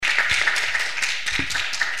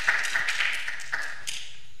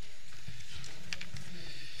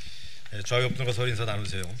좌우 옆분과 서로 인사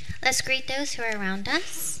나누세요. Let's greet those who are around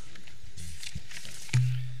us.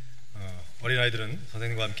 어린아이들은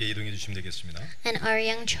선생님과 함께 이동해 주시면 되겠습니다. And our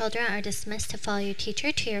young children are dismissed to follow your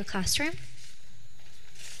teacher to your classroom.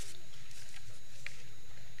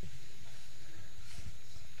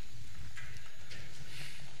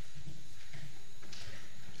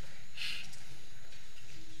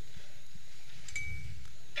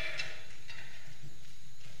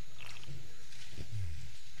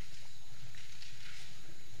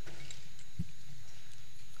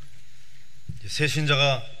 새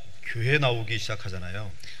신자가 교회 나오기 시작하잖아요.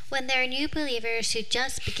 When there are new believers who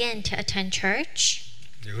just begin to attend church,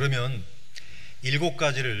 그러면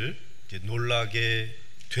 7가지를 놀라게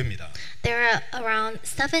됩니다. there are around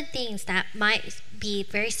 7 things that might be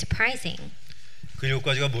very surprising. 그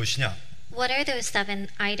 7가지가 무엇이냐? What are those 7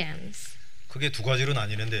 items? 크게 2가지로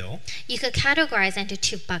나뉘는데요. You could categorize into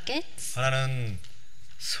 2 buckets. 하나는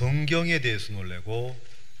성경에 대해서 놀래고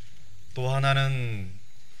또 하나는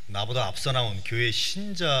나보다 앞서 나온 교회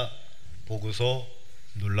신자 보고서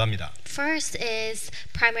놀랍니다. First is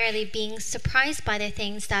primarily being surprised by the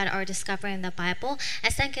things that are discovered in the Bible,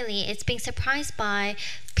 and secondly, it's being surprised by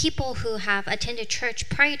people who have attended church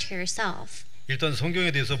prior to yourself. 일단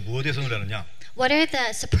성경에 대해서 무엇에서 놀라느냐? What are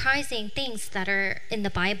the surprising things that are in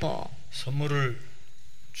the Bible? 선물을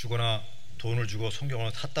주거나 돈을 주고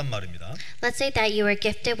성경을 샀단 말입니다. Let's say that you were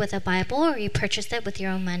gifted with a Bible or you purchased it with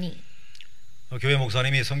your own money. 교회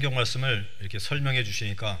목사님이 성경 말씀을 이렇게 설명해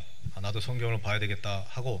주시니까 나도 성경을 봐야 되겠다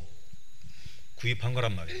하고 구입한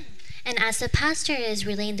거란 말이에요. And as the pastor is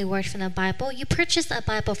relaying the word from the Bible, you purchase a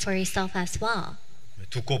Bible for yourself as well.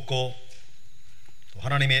 두껍고 또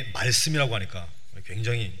하나님의 말씀이라고 하니까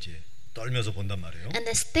굉장히 이제 떨면서 본단 말이에요. And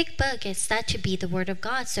this thick book is said to be the word of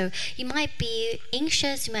God, so you might be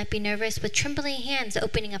anxious, you might be nervous with trembling hands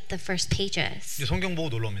opening up the first pages. 성경 보고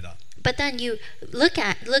놀랍니다. But then you look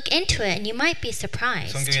into it and you might be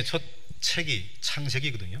surprised. 성경의 첫 책이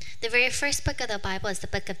창세기거든요. The very first book of the Bible is the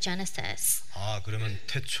book of Genesis. 그러면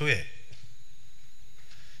태초에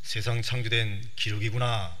세상 창조된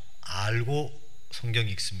기록이구나 알고 성경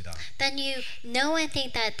읽습니다. Then you know and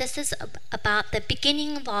think that this is about the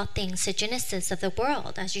beginning of all things, the genesis of the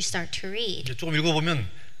world, as you start to read. 이제 조금 읽어보면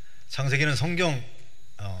창세기는 성경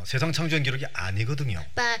세상 창조된 기록이 아니거든요.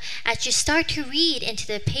 But as you start to read into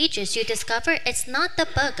the pages, you discover it's not the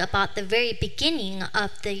book about the very beginning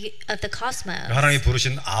of the cosmos. 하나님이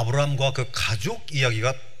부르신 아브라함과 그 가족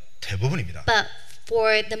이야기가 대부분입니다. But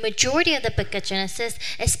for the majority of the book of Genesis,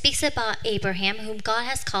 it speaks about Abraham, whom God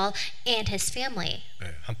has called, and his family.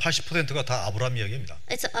 한 80%가 다 아브라함 이야기입니다.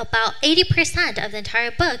 It's about 80% of the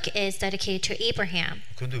entire book is dedicated to Abraham.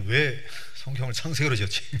 그런데 왜 성경을 창세기로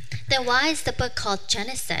지었지? Then why is the book called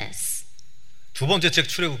Genesis? 두 번째 책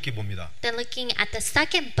출애굽기 봅니다. Then looking at the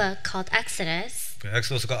second book called Exodus.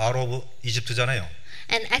 엑소더스가 out of 이집트잖아요.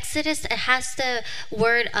 And Exodus, it has the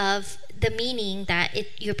word of the meaning that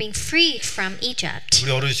you're being freed from Egypt. 우리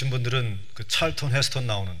어르신 분들은 그 찰턴 헤스턴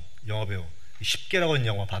나오는 영화 배우 10개라고 하는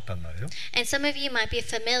영화 봤단 말이에요. And some of you might be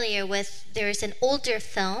familiar with there's an older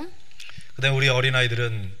film. 그다음에 우리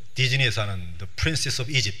어린아이들은 디즈니에서 하는 The Princess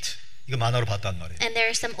of Egypt 이거 만화로 봤단 말이에요. And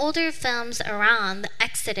there are some older films around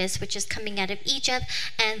Exodus, which is coming out of Egypt.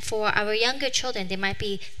 And for our younger children, they might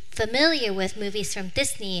be familiar with movies from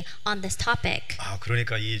Disney on this topic.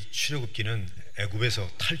 그러니까 이 출애굽기는 애굽에서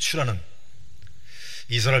탈출하는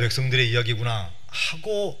이스라엘 백성들의 이야기구나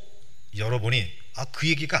하고 열어보니 그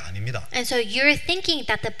얘기가 아닙니다. And so you're thinking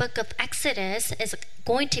that the book of Exodus is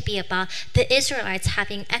going to be about the Israelites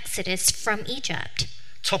having exodus from Egypt.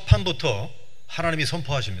 첫 판부터 하나님이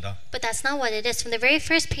선포하십니다. But that's not what it is. From the very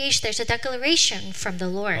first page, there's a declaration from the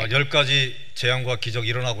Lord. 10가지 재앙과 기적이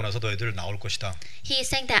일어나고 나서 너희들 나올 것이다. He is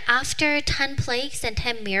saying that after 10 plagues and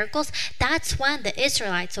 10 miracles, that's when the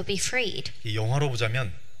Israelites will be freed. 이 영화로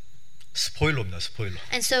보자면 스포일러입니다. 스포일러.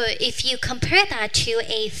 And so if you compare that to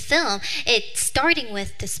a film, it's starting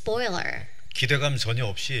with the spoiler. 기대감 전혀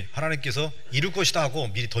없이 하나님께서 이룰 것이다 하고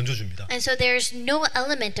미리 던져줍니다. And so there's no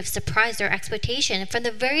element of surprise or expectation. From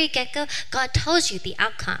the very get-go, God tells you the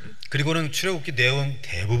outcome. 그리고는 출애굽기 내용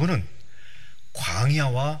대부분은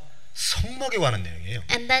광야와 성막에 관한 내용이에요.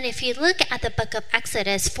 And then if you look at the book of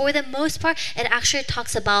Exodus, for the most part, it actually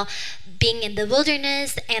talks about being in the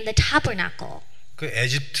wilderness and the tabernacle. 그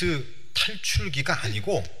에집트 탈출기가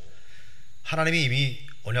아니고 하나님이 이미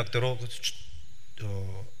언약대로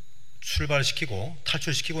출발시키고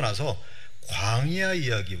탈출시키고 나서 광야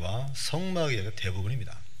이야기와 성막 이야기가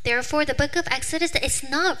대부분입니다. Therefore, the book of Exodus is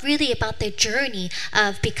not really about the journey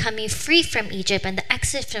of becoming free from Egypt and the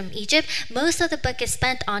exit from Egypt. Most of the book is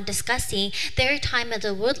spent on discussing their time in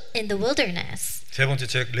the wilderness. 세 번째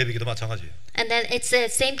책 레위기도 마찬가지예요. And then it's the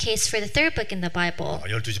same case for the third book in the Bible.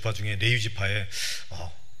 12지파 중에 레위 지파에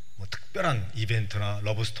뭐 특별한 이벤트나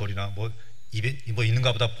러브 스토리나 뭐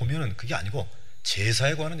있는가 보다 보면은 그게 아니고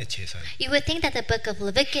제사에 관한 제사예요. You would think that the book of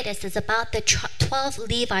Leviticus is about the 12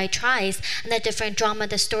 Levi tribes and the different drama,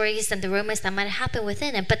 the stories, and the romance that might happen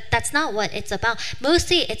within it. But that's not what it's about.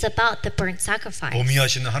 Mostly, it's about the burnt sacrifice.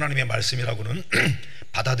 도미하시는 하나님의 말씀이라고는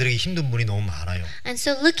받아들이기 힘든 분이 너무 많아요. And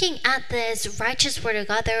so, looking at this righteous word of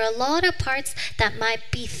God, there are a lot of parts that might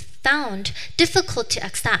be found difficult to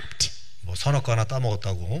accept. 뭐 선악과 하나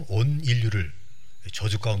따먹었다고 온 인류를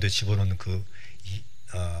저주 가운데 집어넣는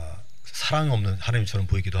사랑 없는 하나님처럼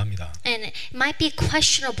보이기도 합니다. And it might be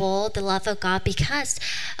questionable the love of God because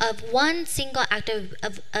of one single act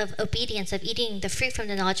of obedience of eating the fruit from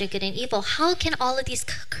the knowledge of good and evil. How can all of these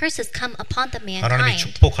curses come upon the 하나님이 mankind?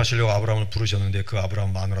 축복하시려고 아브라함을 부르셨는데 그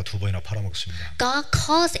아브라함 마누라 2번이나 팔아먹습니다. God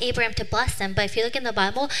calls Abraham to bless them, but if you look in the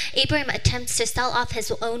Bible, Abraham attempts to sell off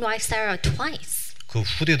his own wife Sarah twice. 그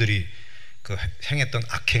후대들이 그 행했던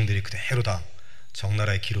악행들이 그대로 다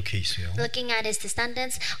적나라에 기록해 있어요. Looking at his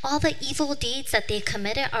descendants, all the evil deeds that they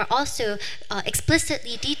committed are also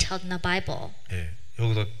explicitly detailed in the Bible. 예,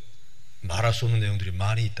 여기서 말할 수 없는 내용들이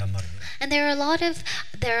많이 있단 말입니다. And there are a lot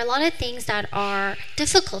of things that are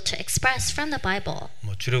difficult to express from the Bible.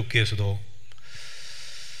 뭐 출애굽기에서도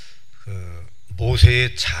그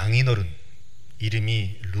모세의 장인어른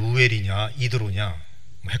이름이 루엘이냐 이드로냐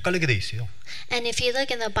헷갈리게 돼 있어요. And if you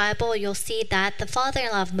look in the Bible, you'll see that the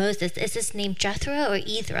father-in-law of Moses is his name Jethro or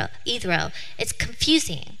Ethro. It's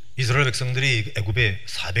confusing. 이스라엘 백성들이 애굽에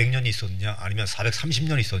 400년이 있었냐 아니면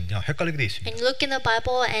 430년이 있었냐 헷갈리게 돼 있습니다. And you look in the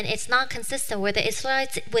Bible, and it's not consistent where the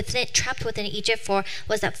Israelites trapped within Egypt for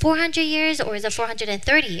was that 400 years or is it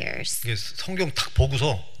 430 years? 이게 성경 딱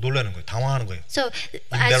보고서 놀라는 거예요. 당황하는 거예요. So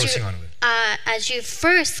embarrassing하는 거예요. as you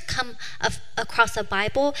first come across the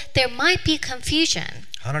Bible, there might be confusion.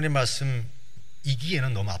 하나님 말씀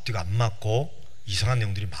이기에는 너무 앞뒤가 안 맞고 이상한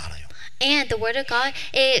내용들이 많아요. And the word of God,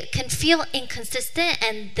 it can feel inconsistent,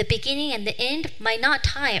 and the beginning and the end might not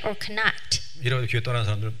tie or connect. 이런 교회 떠나는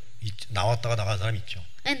사람들 나왔다가 나간 사람이 있죠.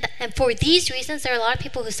 And for these reasons, there are a lot of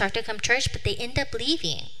people who start to come to church, but they end up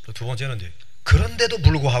leaving. 또 두 번째는 이제 그런데도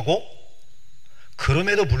불구하고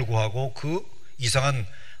그럼에도 불구하고 그 이상한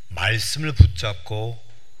말씀을 붙잡고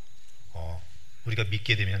우리가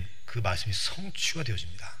믿게 되면 그 말씀이 성취가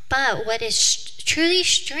되어집니다. But what is truly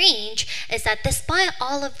strange is that despite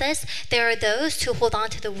all of this, there are those who hold on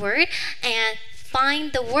to the word and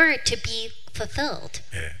find the word to be fulfilled.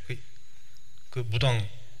 예, 그 무당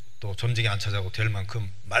또 점쟁이 안 찾아가고 될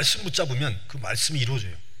만큼 말씀 붙잡으면 그 말씀이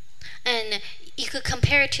이루어져요. And you could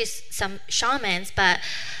compare it to some shamans, but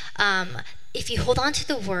if you hold on to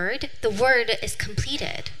the word is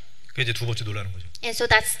completed. 그게 이제 두 번째 놀라는 거죠. And so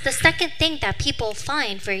that's the second thing that people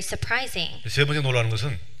find very surprising. 세 번째 놀라는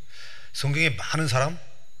것은 성경에 많은 사람,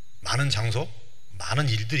 많은 장소, 많은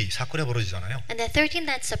일들이 사건이 벌어지잖아요. And the third thing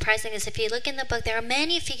that's surprising is if you look in the book, there are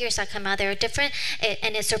many figures that come out. There are different,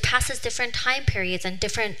 and it surpasses different time periods and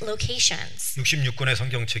different locations. 66권의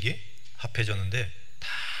성경책이 합해졌는데 다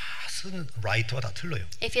쓴 라이터가 다 틀려요.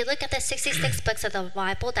 If you look at the 66 books of the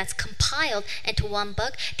Bible that's compiled into one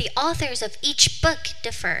book, the authors of each book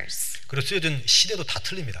differs. 그리고 쓰여진 시대도 다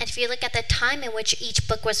틀립니다. And if you look at the time in which each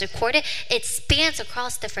book was recorded, it spans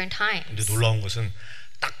across different times. 근데 놀라운 것은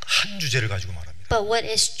딱 한 주제를 가지고 말합니다. But what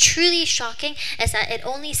is truly shocking is that it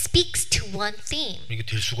only speaks to one theme. 이게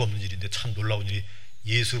될 수가 없는 일인데 참 놀라운 일이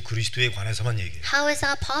예수 그리스도에 관해서만 얘기해요. How is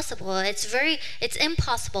that possible? It's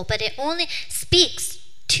impossible, but it only speaks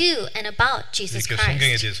to and about Jesus 이렇게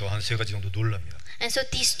성경에 Christ. 대해서 한 세 가지 정도 놀랍니다. And so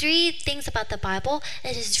these three things about the Bible,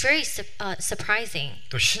 it is very surprising.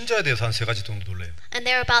 또 신자에 대해서 한 세 가지 정도 놀라요. And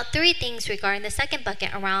there are about three things regarding the second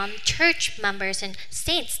bucket around church members and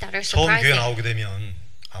saints that are 처음 교회 surprising. 나오게 되면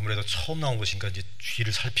아무래도 처음 나온 것이니까 이제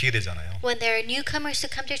주위를 살피게 되잖아요. When there are newcomers who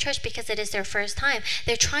come to church because it is their first time,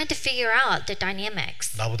 they're trying to figure out the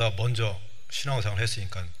dynamics. 나보다 먼저 신앙생활을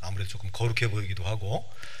했으니까 아무래도 조금 거룩해 보이기도 하고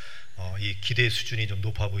이 기대 수준이 좀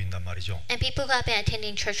높아 보인단 말이죠. And people who have been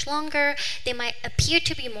attending church longer, they might appear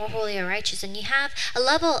to be more holy or righteous, and you have a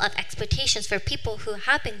level of expectations for people who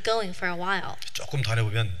have been going for a while. 조금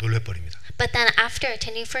다녀보면 놀래버립니다. But then after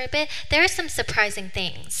attending for a bit, there are some surprising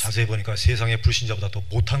things. 자세히 보니까 세상의 불신자보다 더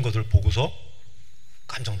못한 것을 보고서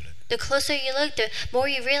깜짝 놀랍니다. The closer you look, the more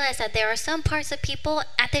you realize that there are some parts of people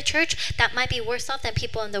at the church that might be worse off than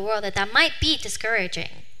people in the world, that might be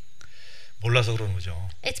discouraging. 몰라서 그러는 거죠.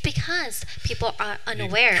 It's because people are 이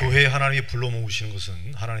unaware. 교회에 하나님이 불러 모으시는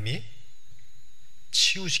것은 하나님이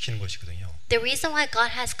치유시키는 것이거든요. The reason why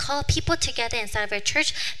God has called people together inside of our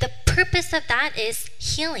church, the purpose of that is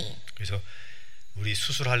healing. 그래서 우리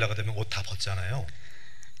수술하려고 되면 옷 다 벗잖아요.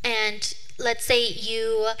 And let's say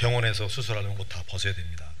you, 병원에서 수술하려면 옷 다 벗어야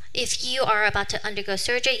됩니다. if you are about to undergo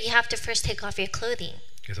surgery, you have to first take off your clothing.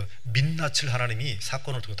 그래서 민낯을 하나님이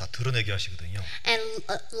사건을 통해 다 드러내게 하시거든요. And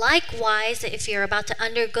likewise, if you're about to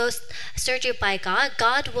undergo surgery by God,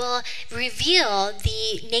 God will reveal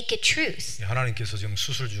the naked truth. 하나님께서 지금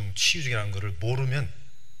수술 중 치유 중이라는 것을 모르면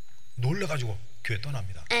놀래가지고 교회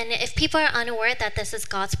떠납니다. And if people are unaware that this is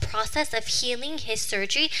God's process of healing His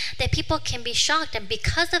surgery, then people can be shocked and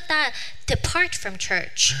because of that depart from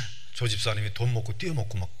church. 저 집사님이 돈 먹고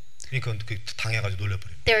뛰어먹고 막 그러니까 그 당해가지고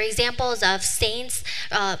놀려버려요. There are examples of saints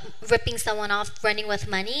ripping someone off, running with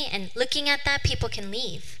money, and looking at that, people can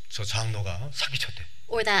leave. 저 장로가 사기쳤대.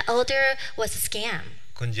 Or that elder was a scam.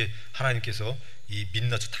 그건 이제 하나님께서 이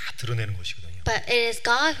민낯을 다 드러내는 것이거든요. But it is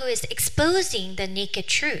God who is exposing the naked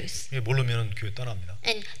truth. 모르면 교회 떠납니다.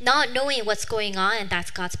 And not knowing what's going on, and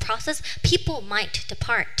that's God's process, people might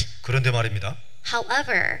depart. 그런데 말입니다.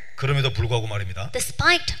 However, 그럼에도 불구하고 말입니다.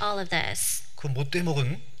 despite all of this, 그 못돼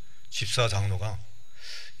먹은 집사 장로가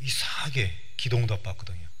이상하게 기도응답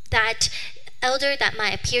받거든요. that elder that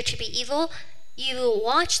might appear to be evil, you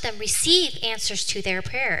watch them receive answers to their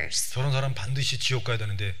prayers. 저런 사람 반드시 지옥 가야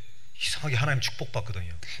되는데 이상하게 하나님 축복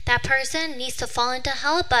받거든요. That person needs to fall into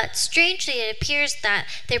hell, but strangely it appears that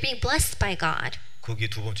they're being blessed by God. 거기에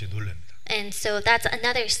두 번째 놀랍니다. And so that's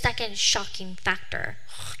another second shocking factor.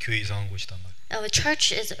 교회 이상한 곳이단 말이에요. A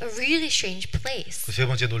church is a really strange place. 그 세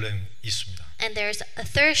번째 놀람이 있습니다. And there's a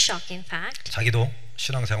third shocking fact. 자기도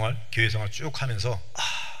신앙생활, 교회생활 쭉 하면서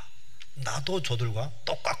나도 저들과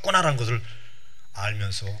똑같구나라는 것을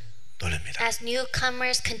알면서 놀랍니다. As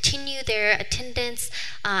newcomers continue their attendance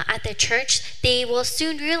at the church, they will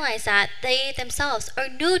soon realize that they themselves are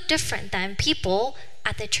no different than people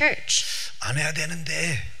at the church. 안 해야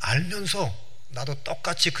되는데 알면서 나도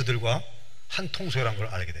똑같이 그들과 한 통소라는 걸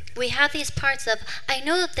알게 됩니다. We have these parts of I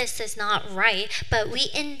know this is not right, but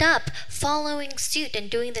we end up following suit and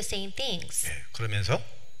doing the same things. 네, 그러면서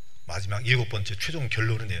마지막 일곱 번째 최종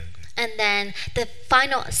결론을 내는 거예요. And then the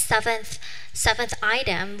final seventh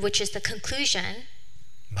item, which is the conclusion.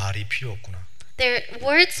 말이 필요 없구나. Their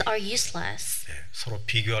words are useless. 네, 서로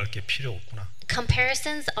비교할 게 필요 없구나.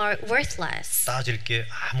 Comparisons are worthless. 따질 게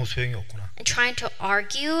아무 소용이 없구나. And trying to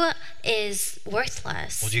argue is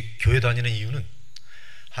worthless. 오직 교회 다니는 이유는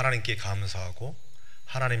하나님께 감사하고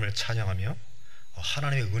하나님을 찬양하며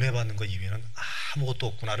하나님의 은혜 받는 것 이외에는 아무것도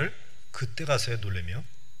없구나를 그때 가서야 놀라며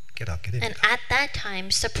깨닫게 됩니다. And at that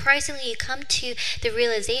time, surprisingly, you come to the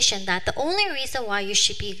realization that the only reason why you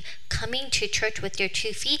should be coming to church with your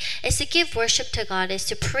 2 feet is to give worship to God, is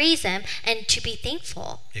to praise Him, and to be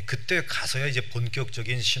thankful. 예, 그때 가서야 이제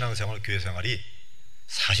본격적인 신앙생활, 교회생활이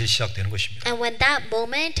사실 시작되는 것입니다. And when that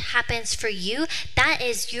moment happens for you, that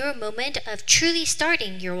is your moment of truly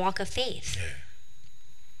starting your walk of faith. 예.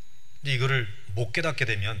 근데 이거를 못 깨닫게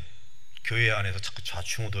되면 교회 안에서 자꾸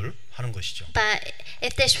좌충우돌 하는 것이죠. But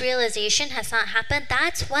if this realization has not happened,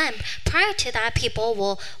 that's when, prior to that, people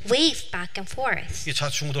will wave back and forth. 이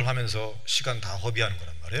좌충우돌 하면서 시간 다 허비하는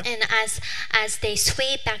거란 말이에요. And as they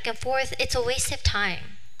sway back and forth, it's a waste of time.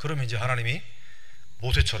 그러면 이제 하나님이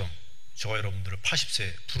모세처럼 저와 여러분들을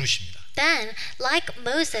 80세 부르십니다. Then, like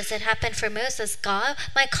Moses, it happened for Moses, God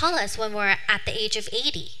might call us when we're at the age of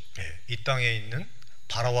 80. 예, 이 땅에 있는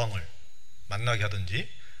바라왕을 만나게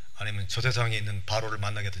하든지 아니면 저 세상에 있는 바로를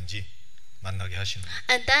만나게 하든지 만나게 하시는 거예요.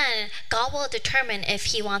 And then God will determine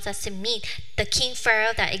if He wants us to meet the King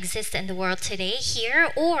Pharaoh that exists in the world today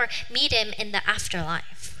here or meet him in the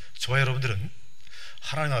afterlife. 저와 여러분들은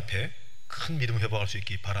하나님 앞에 큰 믿음 회복할 수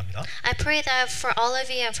있기 바랍니다. I pray that for all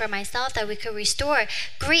of you and for myself that we could restore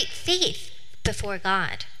great faith before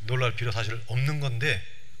God. 놀랄 필요 사실 없는 건데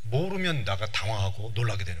모르면 나가 당황하고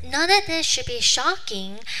놀라게 되는 거예요. None of this should be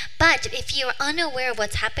shocking, but if you are unaware of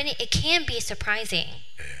what's happening, it can be surprising.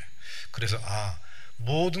 예, 그래서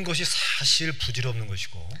모든 것이 사실 부질없는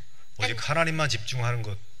것이고 오직 하나님만 집중하는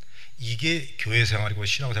것 이게 교회 생활이고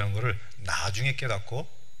신앙생활인 것을 나중에 깨닫고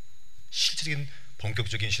실질적인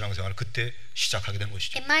본격적인 신앙생활을 그때 시작하게 된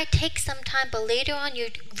것이죠. It might take some time, but later on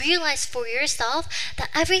you realize for yourself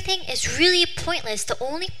that everything is really pointless. The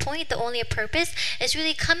only point, the only purpose is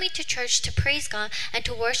really coming to church to praise God and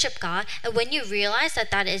to worship God. And when you realize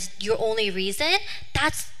that that is your only reason,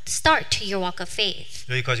 that's the start to your walk of faith.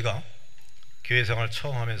 여기까지가 교회 생활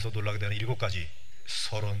처음 하면서 놀라게 되는 7가지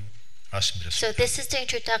서론 So 말씀드렸습니다. this is the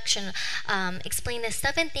introduction. Explain the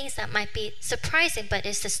 7 things that might be surprising, but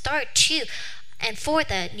it's the start to and for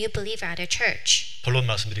the new believer at a church. 본론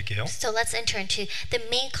말씀드릴게요. So let's enter into the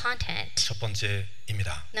main content. 첫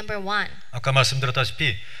번째입니다. Number 1. 아까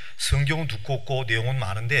말씀드렸다시피 성경은 두껍고 내용은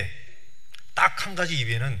많은데 딱 한 가지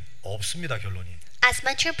이외에는 없습니다. 결론이. As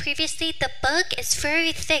mentioned previously, the book is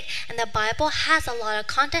very thick and the Bible has a lot of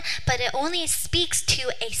content, but it only speaks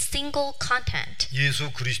to a single content.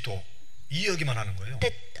 예수 그리스도 이 이야기만 하는 거예요.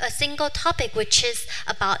 A single topic, which is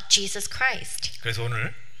about Jesus Christ. 그래서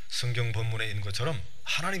오늘 성경 본문에 있는 것처럼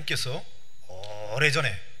하나님께서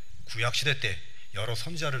오래전에 구약시대 때 여러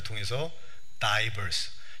선지자를 통해서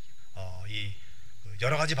diverse 이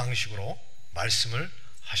여러 가지 방식으로 말씀을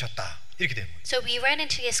하셨다 이렇게 되는 거예요. So we read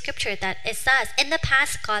into the scripture that it says, in the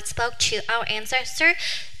past God spoke to our ancestor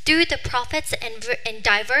through the prophets in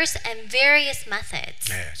diverse and various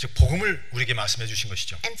methods. 네, 즉 복음을 우리에게 말씀해 주신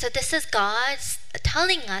것이죠. And so this is God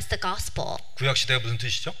telling us the gospel. 구약시대가 무슨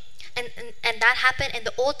뜻이죠? And that happened in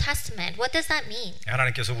the Old Testament. What does that mean?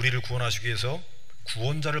 하나님께서 우리를 구원하시기 위해서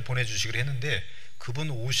구원자를 보내주시기로 했는데 그분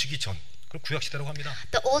오시기 전 그걸 구약시대라고 합니다.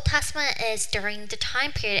 The Old Testament is during the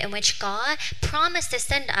time period in which God promised to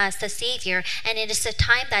send us the Savior, and it is the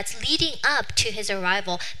time that's leading up to His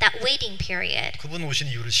arrival, that waiting period. 그분 오신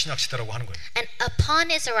이유를 신약시대라고 하는 거예요. And upon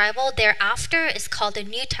His arrival, thereafter is called the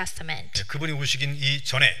New Testament. 네, 그분이 오시긴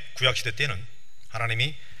이전에 구약시대 때는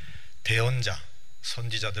하나님이 대언자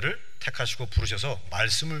선지자들을 택하시고 부르셔서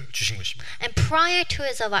말씀을 주신 것입니다. And prior to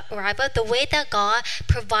His arrival, the way that God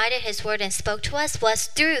provided His word and spoke to us was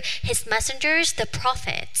through His messengers, the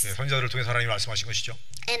prophets. 네, 선지자들을 통해 하나님이 말씀하신 것이죠.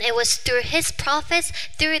 And it was through His prophets,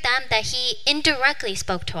 through them, that He indirectly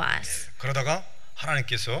spoke to us. 그러다가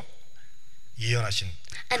하나님께서 예언하신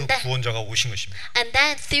그 구원자가 오신 것입니다. And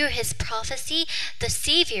then through His prophecy, the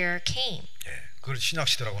Savior came. 네, 그걸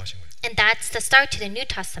신약시대라고 하신 거예요. And that's the start to the New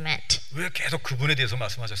Testament. 왜 계속 그분에 대해서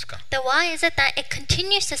말씀하셨을까? Then why is it that it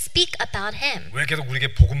continues to speak about Him? 왜 계속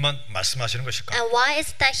우리에게 복음만 말씀하시는 것일까? And why is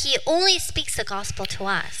it that He only speaks the gospel to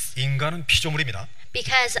us? 인간은 피조물입니다.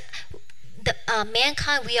 Because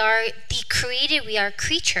mankind, we are the created, we are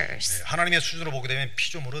creatures. 네, 하나님의 수준으로 보게 되면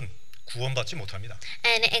피조물은 구원받지 못합니다.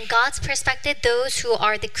 And in God's perspective, those who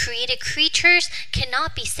are the created creatures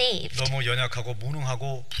cannot be saved. 너무 연약하고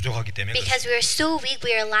무능하고 부족하기 때문에 Because we are so weak,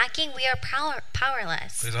 we are lacking, we are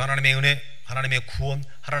powerless. 그래서 하나님의 은혜, 하나님의 구원,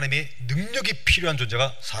 하나님의 능력이 필요한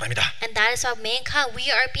존재가 사람이다. And that is why mankind,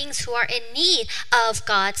 we are beings who are in need of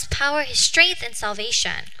God's power, His strength, and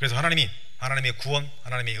salvation. 그래서 하나님의 구원,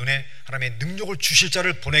 하나님의 은혜, 하나님의 능력을 주실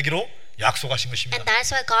자를 보내기로 약속하신 것입니다. And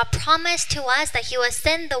that's why God promised to us that He will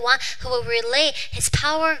send the one who will relay His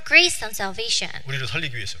power, grace, and salvation. 우리를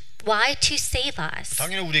살리기 위해서. Why? To save us.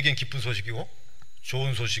 당연히 우리에겐 기쁜 소식이고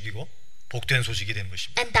좋은 소식이고 복된 소식이 되는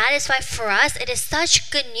것입니다. And that is why for us it is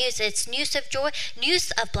such good news. It's news of joy,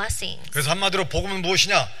 news of blessings. 그래서 한마디로 복음은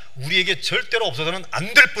무엇이냐? 우리에게 절대로 없어서는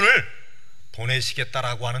안 될 분을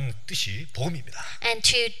보내시겠다라고 하는 뜻이 복음입니다. And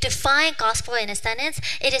to define gospel in a sentence,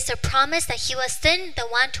 it is a promise that He will send the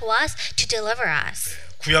one to us to deliver us.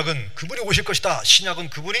 구약은 그분이 오실 것이다. 신약은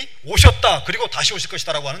그분이 오셨다. 그리고 다시 오실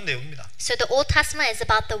것이다라고 하는 내용입니다. So the Old Testament is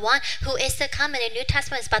about the one who is to come, and the New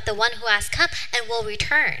Testament is about the one who has come and will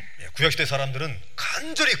return. 구약시대 사람들은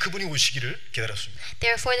간절히 그분이 오시기를 기다렸습니다.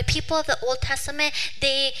 Therefore, the people of the Old Testament,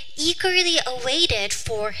 they eagerly awaited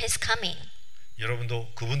for His coming.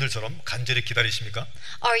 여러분도 그분들처럼 간절히 기다리십니까?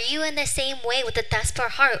 Are you in the same way with a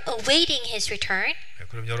desperate heart, awaiting His return?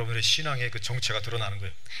 그럼 여러분의 신앙의 그 정체가 드러나는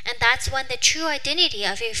거예요. And that's when the true identity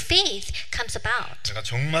of your faith comes about. 제가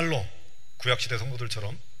정말로 구약시대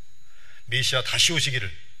성도들처럼 메시아 다시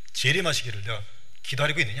오시기를 재림하시기를 내가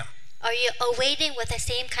기다리고 있느냐? Are you awaiting with the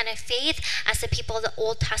same kind of faith as the people of the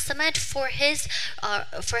Old Testament for His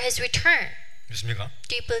return? 믿습니까?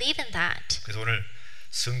 Do you believe in that? 그래서 오늘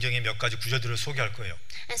성경의 몇 가지 구절들을 소개할 거예요.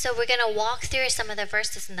 And so we're going to walk through some of the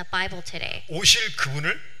verses in the Bible today. 오실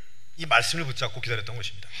그분을 이 말씀을 붙잡고 기다렸던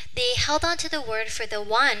것입니다. They held on to the word for the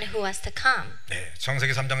one who was to come. 네,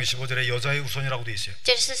 창세기 3장 15절에 여자의 후손이라고 돼 있어요.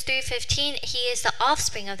 Genesis 3:15, he is the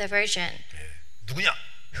offspring of the virgin. 네, 누구냐?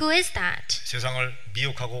 Who is that? 세상을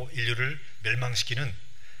미혹하고 인류를 멸망시키는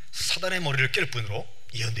사단의 머리를 깰 분으로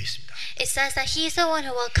예언되어 있습니다. It says that he is the one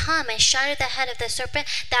who will come and shatter the head of the serpent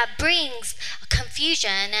that brings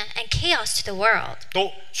confusion and chaos to the world.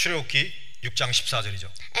 또 출애굽기 6장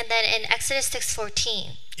 14절이죠. And then in Exodus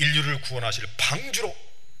 6:14, 인류를 구원하실 방주로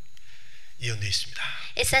예언되어 있습니다.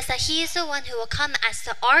 it says that he is the one who will come as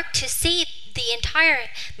the ark to save the entire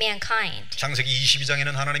mankind. 창세기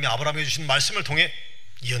 22장에는 하나님이 아브라함에게 주신 말씀을 통해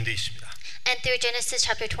예언되어 있습니다. And through Genesis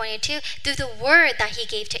chapter 22, through the word that he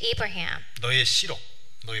gave to Abraham, 너의 씨로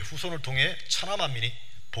너의 후손을 통해 천하 만민이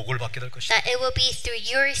복을 받게 될 것이다. That it will be through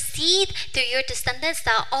your seed, through your descendants,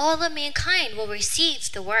 that all of mankind will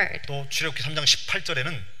receive the word. 또 출애굽기 3장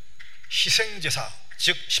 18절에는 희생제사,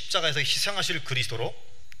 즉 십자가에서 희생하실 그리스도로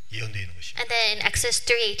예언되어 있는 것입니다. And then in Exodus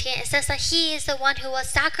 3:18 it says that he is the one who will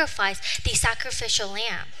sacrifice the sacrificial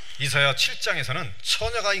lamb. 이사야 7장에서는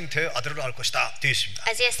처녀가 잉태해 아들을 낳을 것이다 되어 있습니다.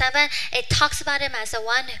 Isaiah 7 it talks about him as the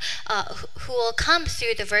one who will come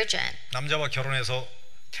through the virgin. 남자와 결혼해서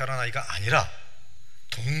태어난 아이가 아니라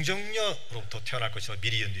동정녀로부터 태어날 것이라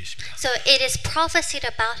미리 예언되어 있습니다. So it is prophesied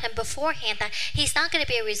about him beforehand that he's not going to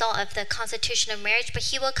be a result of the constitution of marriage,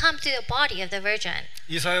 but he will come through the body of the virgin.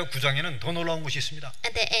 이사야 9장에는 더 놀라운 것이 있습니다.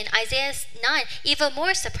 And then in Isaiah 9, even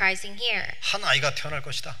more surprising here, 한 아이가 태어날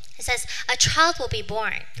것이다. it says a child will be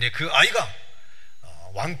born, 네, 그 아이가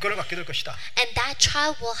왕권을 갖게 될 것이다. and that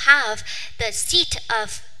child will have the seat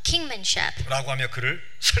of kingmanship. 라고 하며 그를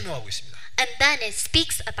설명하고 있습니다. And then it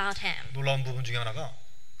speaks about him. 놀라운 부분 중에 하나가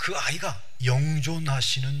그 아이가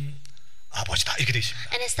영존하시는 아버지다 이렇게 되어 있습니다.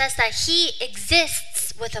 And it says that he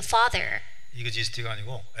exists with a father. 이그지스티가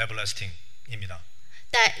아니고 everlasting입니다.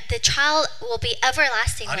 That the child will be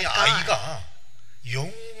everlasting 아니 with God. 아이가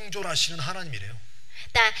영존하시는 하나님이래요.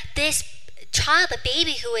 That this child, the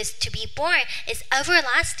baby who is to be born, is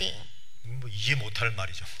everlasting. 뭐 이해 못할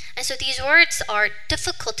말이죠. And so these words are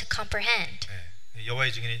difficult to comprehend. 네,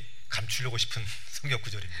 여호와의 증인이 감추려고 싶은 성경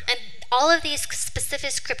구절입니다. And all of these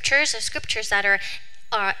specific scriptures are scriptures that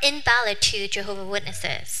are invalid to Jehovah's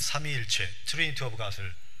Witnesses. 삼위일체 트리니티 오브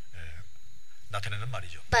갓을 나타내는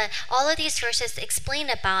말이죠. But all of these verses explain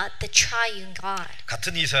about the triune God.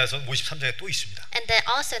 같은 이사야서 53장에 또 있습니다. And then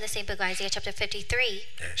also in the same book of Isaiah chapter 53,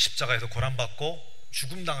 네, 십자가에서 고난받고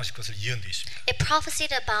죽음 당하실 것을 예언되어 있습니다. it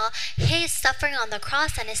prophesied about his suffering on the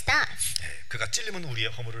cross and his death. 네, 그가 찔림은 우리의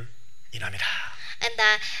허물을 인함이라. And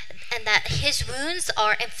that his wounds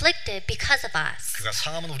are inflicted because of us. 그가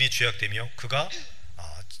상함은 우리의 죄악되며 그가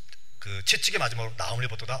그 채찍의 마지막으로 나음을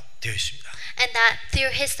입었도다 되어 있습니다. And that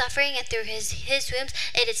through his suffering and through his wounds,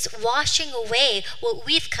 it is washing away what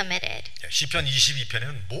we've committed. 시편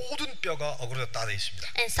 22편에는 모든 뼈가 어그러졌다 되어 있습니다.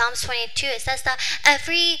 In Psalms 22, it says that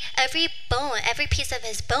every bone, every piece of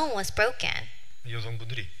his bone was broken.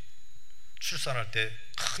 여성분들이 출산할 때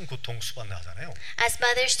큰 고통 수반을 하잖아요. As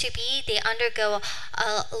mothers to be, they undergo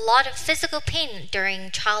a lot of physical pain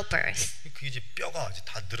during childbirth. 그게 이제 뼈가 이제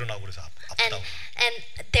다 늘어나고 그래서 And 아프다고.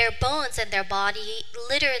 their bones and their body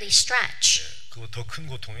literally stretch. 그 더 큰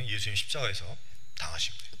고통이 예수님 십자가에서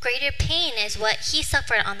당하신 거예요. Greater pain is what he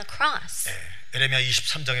suffered on the cross. 에레미야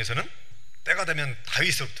 23장에서는 때가 되면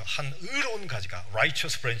다윗으로부터 한 의로운 가지가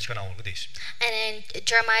righteous branch가 나오는 거 돼 있습니다. And in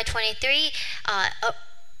Jeremiah 23,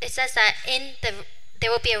 it says that there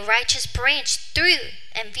will be a righteous branch through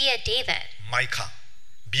and via David. 마이카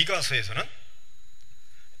미가서에서는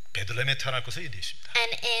베들레헴에 태어날 것을 얘기되어 있습니다.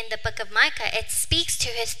 And in the book of Micah, it speaks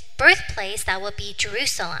to his birthplace that will be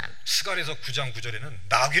Jerusalem. 스가랴서 9장 9절에는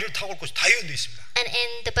나귀를 타고 올 것이 다 예언되어 있습니다. And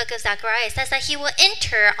in the book of Zechariah, it says that he will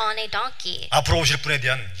enter on a donkey. 앞으로 오실 분에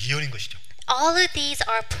대한 예언인 것이죠. All of these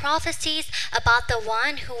are prophecies about the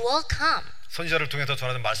one who will come. 선지자를 통해서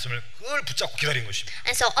전하는 말씀을 늘 붙잡고 기다린 것입니다.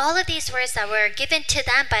 And so all of these words that were given to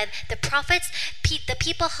them by the prophets, the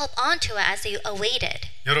people held on to it as they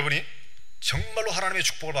awaited. 여러분이 정말로 하나님의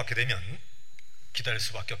축복을 받게 되면 기다릴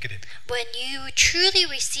수밖에 없게 됩니다. When you truly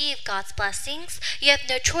receive God's blessings, you have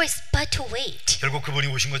no choice but to wait. 결국 그분이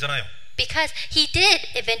오신 거잖아요. Because he did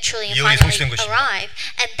eventually and 예언이 finally 성취된 것입니다. arrive,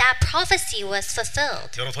 and that prophecy was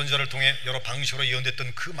fulfilled. 여러 선지자를 통해 여러 방식으로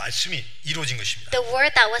예언됐던 그 말씀이 이루어진 것입니다. The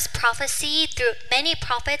word that was prophesied through many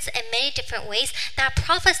prophets in many different ways, that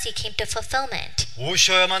prophecy came to fulfillment.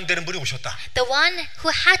 오셔야만 되는 분이 오셨다. The one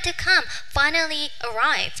who had to come finally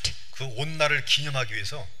arrived. 그 온 날을 기념하기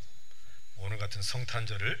위해서 오늘 같은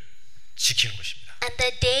성탄절을 지키는 것입니다. And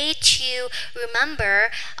the day to remember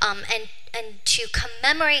and to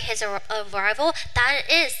commemorate his arrival, that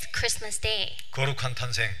is Christmas Day. 거룩한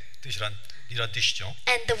탄생 이란 뜻이죠.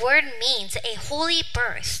 And the word means a holy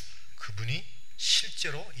birth. 그분이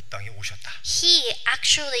실제로 이 땅에 오셨다. He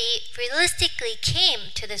actually realistically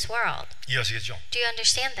came to this world. 이해하시겠죠? Do you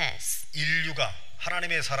understand this? 인류가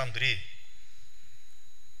하나님의 사람들이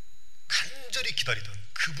간절히 기다리던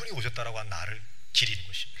그분이 오셨다라고 한 날을 기리는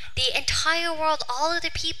것입니다. The entire world, all of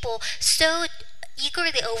the people, so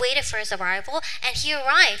eagerly awaited for his arrival, and he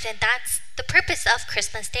arrived, and that's the purpose of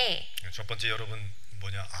Christmas Day. 첫 번째 여러분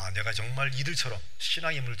내가 정말 이들처럼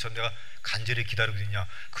신앙의 인물처럼 내가 간절히 기다리고 있냐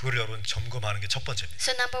그걸 여러분 점검하는 게 첫 번째입니다.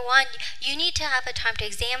 So number one, you need to have a time to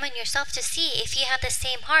examine yourself to see if you have the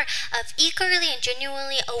same heart of eagerly and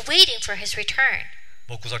genuinely awaiting for his return.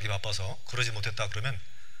 먹고 살기 바빠서 그러지 못했다 그러면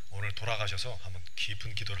오늘 돌아가셔서 한번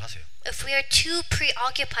깊은 기도를 하세요. If we are too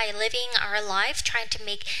preoccupied living our life trying to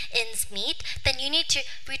make ends meet, then you need to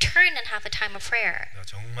return and have a time of prayer. 내가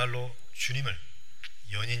정말로 주님을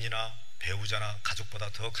연인이나 배우자나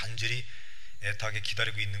가족보다 더 간절히 애타게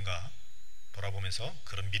기다리고 있는가 돌아보면서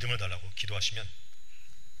그런 믿음을 달라고 기도하시면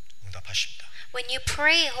응답하십니다. When you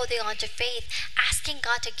pray holding on to faith, asking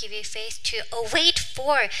God to give you faith to await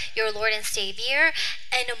for your Lord and Savior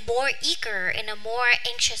and a more eager and a more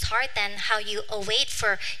anxious heart than how you await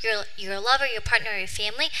for your lover, your partner, your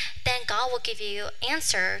family, then God will give you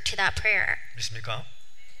answer to that prayer. 믿습니까?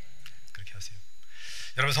 그렇게 하세요.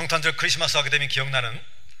 여러분 성탄절 크리스마스 하게 되면 기억나는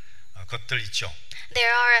것들 있죠. There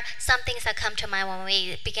are some things that come to mind when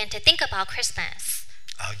we begin to think about Christmas.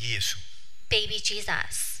 아기 예수, Baby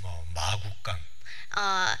Jesus, 뭐 마구간,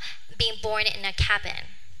 being born in a cabin,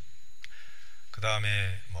 그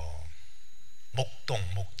다음에 뭐 목동,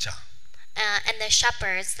 목자, and the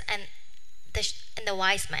shepherds and the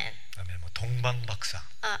wise men, 그다음에 뭐 동방박사,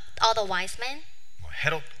 all the wise men, 뭐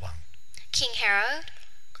헤롯 왕, King Herod,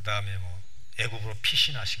 그 다음에 뭐 애굽으로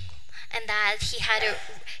피신하신 거. and that he had to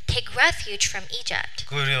take refuge from Egypt.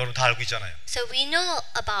 그걸 여러분 다 알고 있잖아요. So we know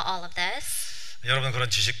about all of this. 여러분 그런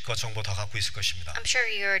지식과 정보 다 갖고 있을 것입니다. I'm sure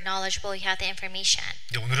you're knowledgeable, you have the information.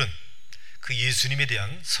 근데 오늘은 그 예수님에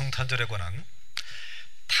대한 성탄절에 관한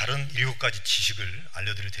다른 7가지 지식을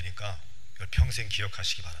알려드릴 테니까 이걸 평생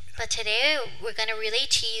기억하시기 바랍니다. But today we're going to relate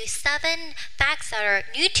to you 7 facts that are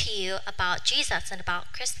new to you about Jesus and about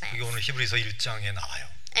Christmas. 이게 오늘 히브리서 1장에 나와요.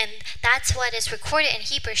 And that's what is recorded in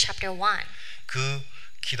Hebrews chapter 1. 그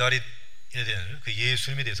기다려야 될 그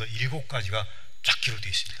예수님에 대해서 7가지가 쫙 기록되어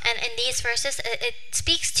있습니다. And in these verses, it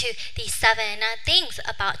speaks to these 7 things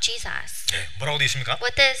about Jesus. 네, 뭐라고 되어 있습니까?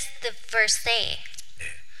 What does the verse say? 네,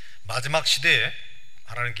 마지막 시대에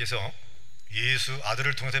하나님께서 예수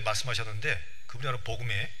아들을 통해서 말씀하셨는데 그분이 바로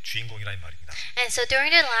복음의 주인공이라는 말입니다. And so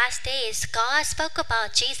during the last days, God spoke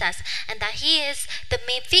about Jesus and that He is the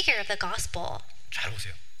main figure of the gospel. 잘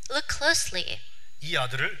보세요. Look closely. 이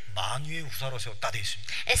아들을 만유의 후사로 세웠다 되어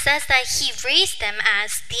있습니다. It says that He raised them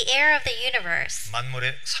as the heir of the universe.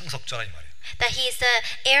 만물의 상속자라 이 말이에요. That He is the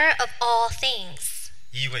heir of all things.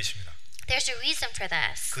 이유가 있습니다. There's a reason for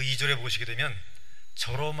this. 그 2절에 보시게 되면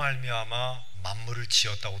저로 말미암아 만물을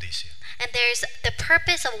지었다고 되어 있어요. And there's the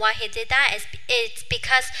purpose of why He did that is it's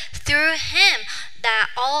because through Him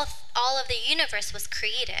that all of the universe was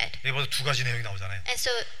created. 여기 벌써 2가지 내용이 나오잖아요. And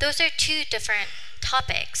so those are 2 different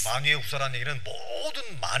topics. 만유의 후사라는 얘기는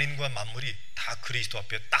모든 만인과 만물이 다 그리스도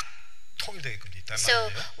앞에 딱 통일되게끔 돼 있다는 So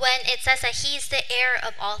말이에요. when it says that He is the heir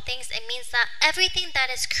of all things, it means that everything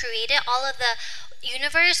that is created, all of the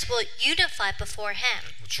universe will unify before Him.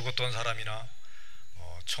 뭐 죽었던 사람이나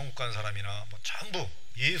천국 간 사람이나 뭐 전부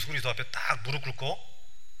예수 그리스도 앞에 딱 무릎 꿇고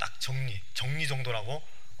딱 정리 정도라고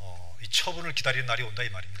이 처분을 기다리는 날이 온다 이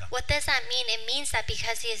말입니다. What does that mean? It means that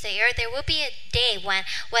because He is the heir, there will be a day when,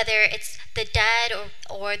 whether it's the dead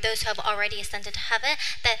or those who have already ascended to heaven,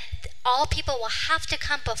 that all people will have to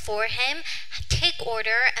come before Him, take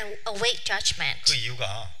order, and await judgment. 그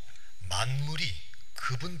이유가 만물이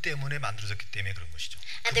그분 때문에 만들어졌기 때문에 그런 것이죠.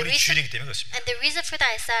 And the 그분이 reason, 주인이기 때문에 그렇습니다. and the reason for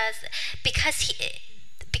that is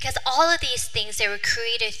because all of these things they were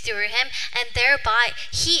created through Him, and thereby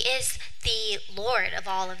He is the Lord of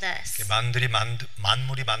all of this.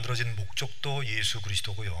 만물이 만들어진 목적도 예수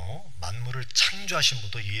그리스도고요. 만물을 창조하신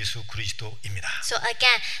분도 예수 그리스도입니다. So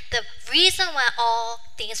again, the reason why all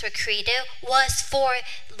things were created was for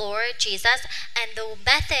Lord Jesus, and the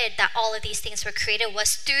method that all of these things were created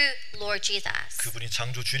was through Lord Jesus. 그분이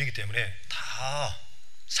창조 주인이기 때문에 다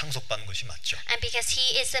상속받는 것이 맞죠. And because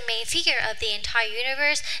He is the main figure of the entire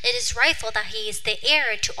universe, it is rightful that He is the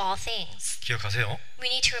heir to all things. 기억하세요. We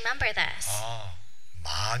need to remember this.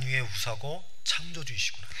 만유의 후사고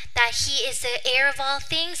창조주이시구나. That He is the heir of all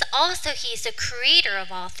things, also He is the creator of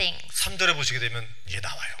all things. 3절에 보시게 되면 이게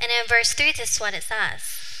나와요. And in verse 3, this is what it says.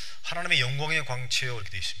 하나님의 영광의 광채요 이렇게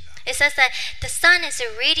되어 있습니다. It says that the sun is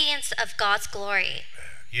the radiance of God's glory.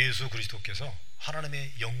 예수 그리스도께서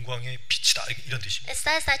하나님의 영광의 빛이다 이런 뜻입니다. It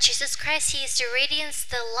says that Jesus Christ, He is the radiance,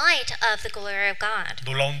 the light of the glory of God.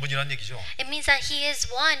 놀라운 분이란 얘기죠. It means that He is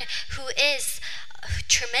one who is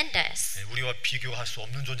tremendous. 우리와 비교할 수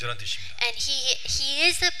없는 존재란 뜻입니다. And He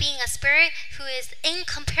is a being, a spirit who is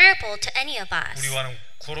incomparable to any of us.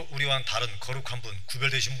 우리와는 다른 거룩한 분,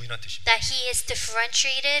 구별되신 분이란 뜻입니다. That He is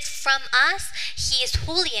differentiated from us. He is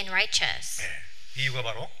holy and righteous. 이유가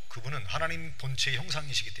바로 그분은 하나님 본체의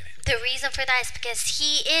형상이시기 때문에. The reason for that is because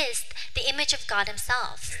He is the image of God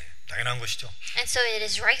Himself. 당연한 것이죠. And so it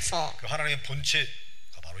is rightful. 그 하나님의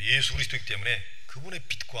본체가 바로 예수 그리스도이기 때문에 그분의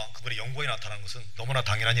빛과 그분의 영광이 나타나는 것은 너무나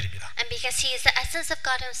당연한 일입니다. And because he is the essence of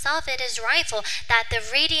God himself, it is rightful that the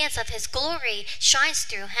radiance of his glory shines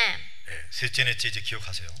through him. 예, 셋째 넷째 이제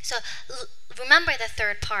기억하세요. So remember the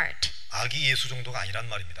third part. 아기 예수 정도가 아니란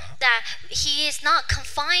말입니다. That he is not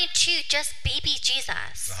confined to just baby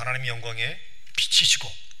Jesus. 하나님의 영광의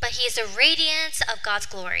빛이시고 But he is the radiance of God's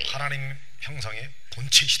glory. 하나님 형상의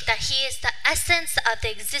본체이시다. That he is the essence of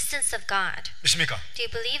the existence of God. 믿습니까? Do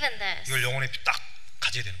you believe in this? 이걸 영혼에 딱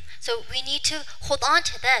가져야 되는 거예요. So we need to hold on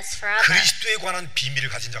to this forever. 그리스도에 관한 비밀을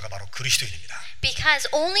가진 자가 바로 그리스도인입니다. Because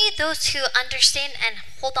only those who understand and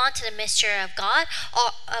hold on to the mystery of God or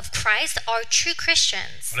of Christ are true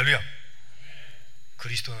Christians. 할렐루야.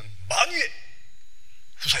 그리스도는 만유의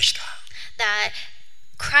후사이시다. That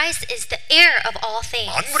Christ is the heir of all things.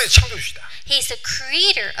 만물의 창조주시다. He is the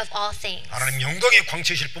creator of all things. 하나님 영광의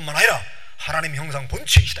광채이실 뿐만 아니라 하나님 형상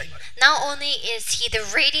본체이시다 이 말이에요. Not only is he the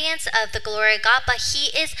radiance of the glory of God, but he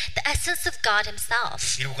is the essence of God himself.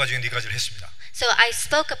 7가지 중에 4가지를 했습니다. So I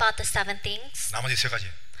spoke about the 7 things. 나머지 3가지.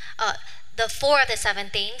 The 4 of the 7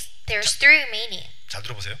 things. There's 3 remaining. 잘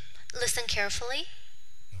들어보세요. Listen carefully.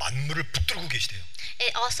 만물을 붙들고 계시대요.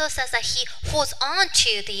 It also says that he holds on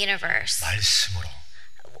to the universe. 말씀으로.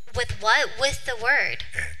 With what? With the word.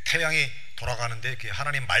 예, 태양이 돌아가는데 그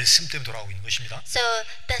하나님 말씀 때문에 돌아가고 있는 것입니다. So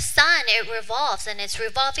the sun, it revolves and it's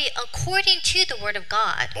revolving according to the word of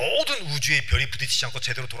God. 모든 우주의 별이 부딪히지 않고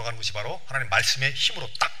제대로 돌아가는 것이 바로 하나님 말씀의 힘으로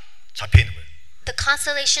딱 잡혀 있는 거예요. The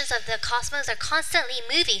constellations of the cosmos are constantly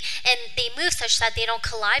moving, and they move such that they don't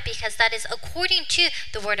collide because that is according to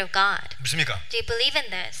the word of God. 믿습니까? Do you believe in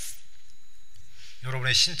this?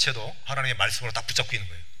 여러분의 신체도 하나님의 말씀으로 딱 붙잡고 있는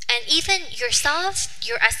거예요. And even yourself,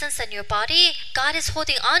 your essence and your body, God is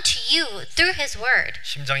holding on to you through His word.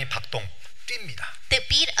 심장이 박동, 뜁니다. The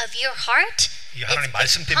beat of your heart 이 하나님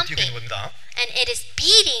말씀 때문에 뛰고 있는 겁니다. and it is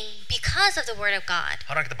beating because of the word of God.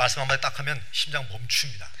 하나님께서 말씀 한마디 딱 하면 심장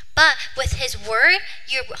멈춥니다. But with His word,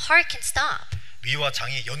 your heart can stop. 위와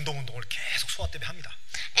장이 연동 운동을 계속 소화 때문에 합니다.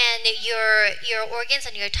 And your organs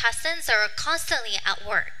and your intestines are constantly at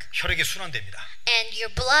work. 혈액이 순환됩니다. And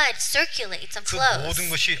your blood circulates and 그 flows. 모든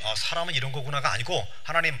것이 사람은 이런 거구나가 아니고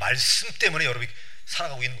하나님 말씀 때문에 여러분이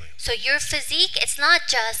살아가고 있는 거예요. So your physique, it's not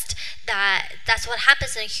just that's what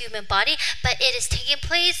happens in a human body, but it is taking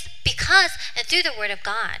place because and through the word of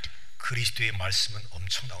God. 그리스도의 말씀은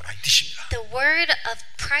엄청나구나 이 뜻입니다. The word of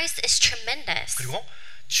Christ is tremendous. 그리고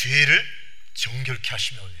죄를 정결케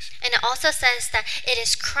하시며 그랬어요. And it also says that it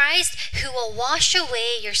is Christ who will wash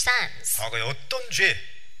away your sins. 과거에 어떤 죄,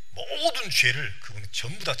 모든 죄를 그분이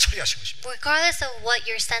전부 다 처리하신 것입니다. Regardless of what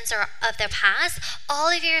your sins are of the past,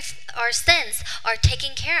 all of our sins are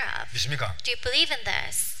taken care of. 믿습니까? Do you believe in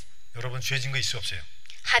this? 여러분 죄 진 거 있어요 없어요?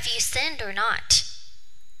 Have you sinned or not?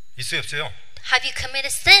 있어요 없어요? Have you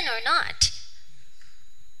committed sin or not?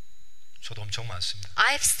 저도 엄청 많습니다.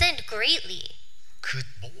 I've sinned greatly. 그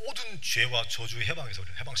모든 죄와 저주의 해방에서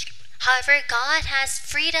우리를 해방시킬 거예요. However, God has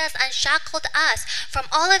freed us and shackled us from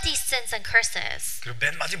all of these sins and curses. 그리고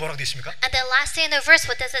맨 마지막 뭐라고 되어 있습니까? And the last thing in the verse,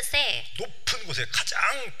 what does it say? 높은 곳에 가장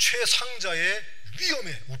최상자의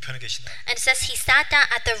위엄의 우편에 계신다. And it says he sat down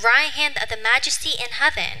at the right hand of the majesty in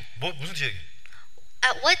heaven. 뭐 무슨 죄예요?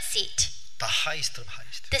 At what seat? The highest of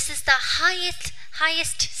highest. This is the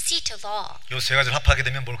highest seat of all. 이 세 가지를 합하게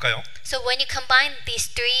되면 뭘까요? So when you combine these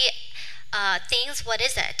three things, what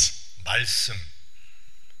is it? 말씀,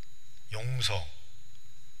 용서,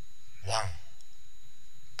 왕,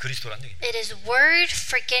 그리스도란 얘기입니다. It is word,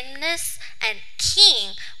 forgiveness, and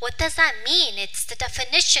king. What does that mean? It's the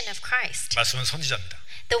definition of Christ. 말씀은 선지자입니다.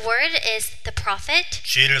 The word is the prophet,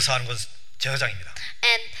 죄를 사하는 건 제사장입니다.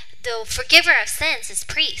 and the forgiver of sins is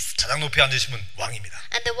priest. 가장 높이 앉으신 분 왕입니다.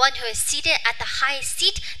 And the one who is seated at the highest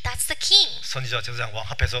seat, that's the king. 선지자, 제사장, 왕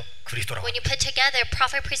합해서 그리스도라고. When you put together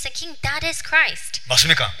prophet, priest, and king, that is Christ.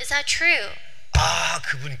 맞습니까? Is that true? 아,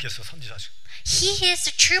 그분께서 선지자시고. He is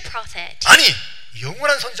the true prophet. 아니,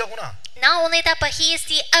 영원한 선지자구나. Not only that, but he is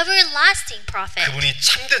the everlasting prophet. 그분이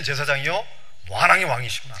참된 제사장이요 왕왕의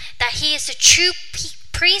왕이시구나. That he is the true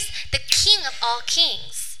priest, the king of all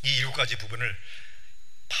kings. 이 7가지 부분을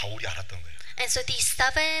바울이 알았던 거예요. And so these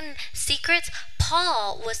 7 secrets,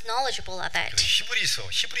 Paul was knowledgeable of it.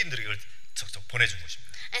 히브리인들에게 이걸 보내준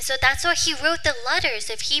것입니다. And so that's why he wrote the letters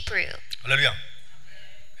of Hebrew. 할렐루야.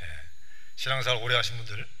 예. 신앙생활 오래 하신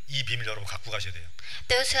분들 이 비밀 여러분 갖고 가셔야 돼요.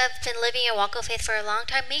 Those who have been living a walk of faith for a long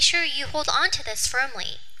time, make sure you hold on to this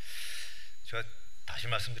firmly. 제가 다시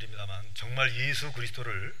말씀드립니다만 정말 예수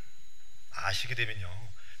그리스도를 아시게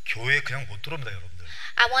되면요 교회에 그냥 못 들어옵니다, 여러분들.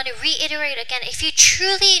 I want to reiterate again, if you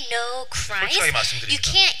truly know Christ, 솔직하게 말씀드립니다. you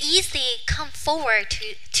can't easily come forward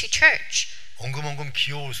to church. 엉금엉금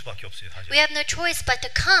기어올 수밖에 없어요. 사실 We have no choice but to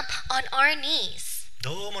come on our knees.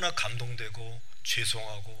 너무나 감동되고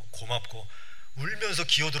죄송하고 고맙고 울면서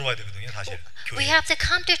기어 들어와야 되거든요. 사실 We 교회. have to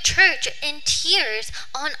come to church in tears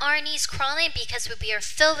on our knees crawling because we are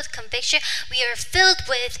filled with conviction. We are filled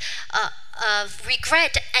with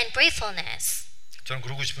regret and gratefulness. 저는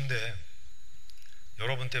그러고 싶은데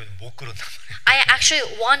여러분 때문에 못 그런단 말이에요. I actually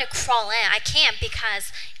want to crawl in. I can't because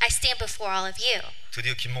I stand before all of you.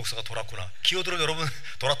 드디어 김 목사가 돌았구나. 기어들어 여러분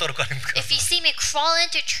돌았다 그럴 거 아닙니까? If you see me crawl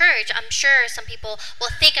into church, I'm sure some people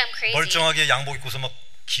will think I'm crazy. 멀쩡하게 양복 입고서 막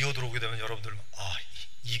기어 들어오게 되면 여러분들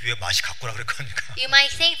이 교회 맛이 갔구나 그럴 거니까. You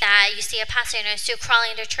might think that you see a pastor in a suit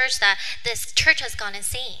crawling into church that this church has gone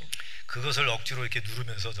insane. 그것을 억지로 이렇게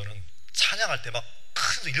누르면서 저는 찬양할 때 막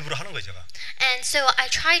큰 일부러 하는 거예요 제가. And so I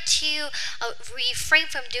try to refrain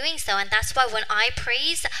from doing so, and that's why when I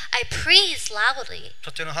praise loudly.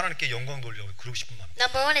 첫째는 하나님께 영광 돌려고 그러고 싶은 마음.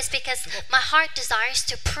 Number one is because my heart desires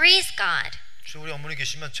to praise God. 우리 어머니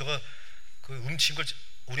계시면 제가 그 음친 걸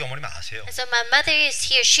우리 어머님이 아세요. And so my mother is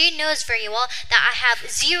here. She knows very well that I have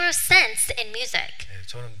zero sense in music. 네,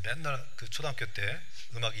 저는 맨날 그 초등학교 때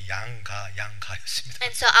음악이 양가였습니다.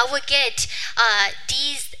 And so I would get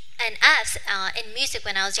D's and F's in music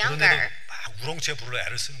when I was younger. 그런데도 막 우렁채 불러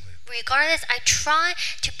애를 쓰는 거예요. Regardless, I try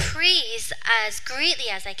to praise as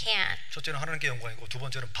greatly as I can. 첫째는 하나님께 영광이고 두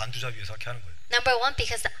번째는 반주자 위해서 이렇게 하는 거예요. Number one,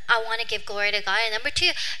 because I want to give glory to God, and number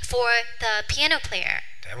two, for the piano player.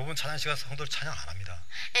 대부분 찬양 시간 성도들 찬양 안 합니다.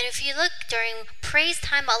 And if you look during praise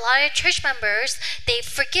time, a lot of church members they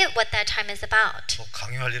forget what that time is about, 뭐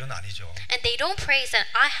강요할 일은 아니죠. and they don't praise. And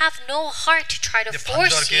I have no heart to try to 근데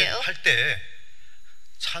force 반주자 이렇게 you. 할 때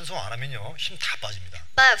찬송 안 하면요 힘 다 빠집니다.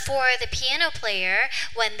 But for the piano player,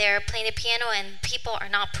 when they're playing the piano and people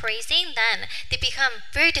are not praising, then they become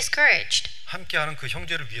very discouraged. 함께하는 그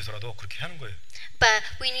형제를 위해서라도 그렇게 하는 거예요. But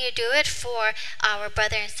we need to do it for our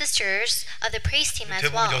brothers and sisters of the praise team as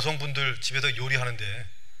대부분 well. 여성분들 집에서 요리하는데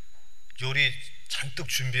요리 잔뜩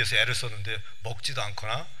준비해서 애를 썼는데 먹지도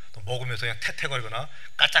않거나 또 먹으면서 그냥 태태거리거나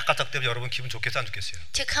깔짝깔짝대면 여러분 기분 좋겠어요 안 좋겠어요?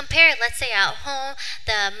 To compare, let's say at home,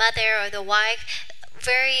 the mother or the wife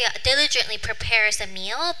very diligently prepares a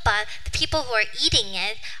meal, but the people who are eating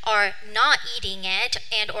it are not eating it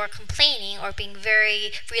and or complaining or being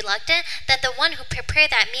very reluctant, then the one who prepared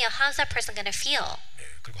that meal, how's that person going to feel? 네,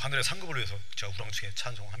 그리고 하늘의 상급을 위해서 제가 우렁차게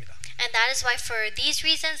찬송합니다. And that is why for these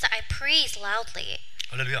reasons I praise loudly.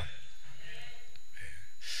 할렐루야. 네,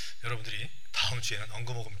 여러분들이 다음 주에는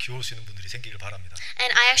엉금엉금 기울 수 있는 분들이 생기길 바랍니다.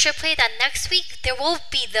 And I actually pray that next week there will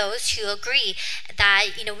be those who agree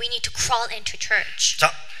that we need to crawl into church.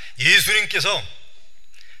 자, 예수님께서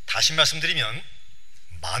다시 말씀드리면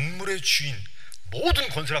만물의 주인 모든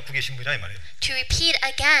권세를 갖고 계신 분이야 이 말이에요. To repeat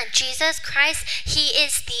again, Jesus Christ, He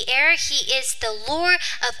is the heir, He is the Lord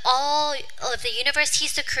of all of the universe,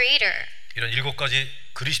 He's the creator. 이런 7가지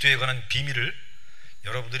그리스도에 관한 비밀을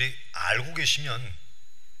여러분들이 알고 계시면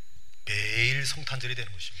매일 성탄절이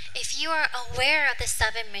되는 것입니다. If you are aware of the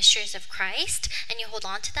 7 mysteries of Christ and you hold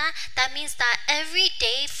on to that, that means that every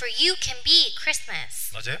day for you can be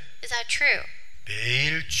Christmas. 맞아요? Is that true?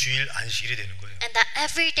 매일 주일 안식일이 되는 거예요. And that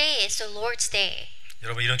every day is the Lord's day.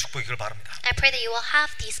 여러분 이런 축복이 있기를 바랍니다. I pray that you will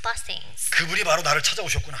have these blessings. 그분이 바로 나를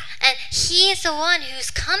찾아오셨구나. And He is the one who's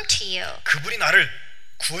come to you. 그분이 나를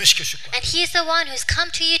구원시켜 주셨구나. And He is the one who's come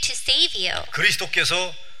to you to save you. 그리스도께서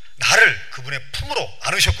나를 그분의 품으로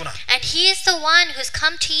안으셨구나. And He is the one who's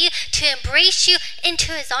come to you to embrace you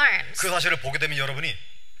into His arms. 그 사실을 보게 되면 여러분이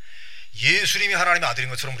예수님이 하나님의 아들인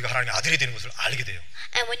것처럼 우리가 하나님의 아들이 되는 것을 알게 돼요.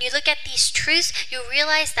 And when you look at these truths, you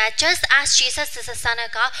realize that just as Jesus is the Son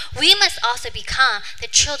of God, we must also become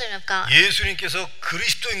the children of God. 예수님께서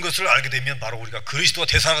그리스도인 것을 알게 되면 바로 우리가 그리스도와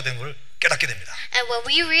대사가 된 걸 깨닫게 됩니다. And when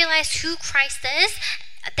we realize who Christ is,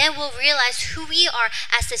 then we'll realize who we are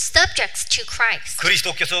as the subjects to Christ.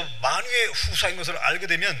 그리스도께서 만유의 후사인 것을 알게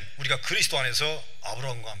되면 우리가 그리스도 안에서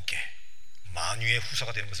아브라함과 함께 만유의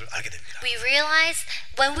후사가 되는 것을 알게 됩니다.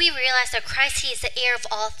 When we realize that Christ, He is the heir of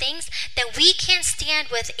all things, then we can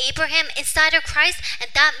stand with Abraham inside of Christ,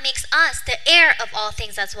 and that makes us the heir of all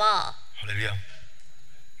things as well. 할렐루야.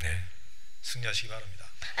 네, 승리하시기 바랍니다.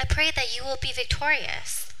 I pray that you will be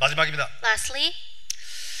victorious. 마지막입니다. Lastly,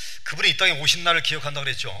 그분이 이 땅에 오신 날을 기억한다고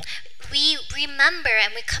그랬죠. we remember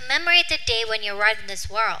and we commemorate the day when you arrived in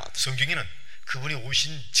this world. 성경에는 그분이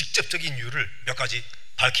오신 직접적인 이유를 몇 가지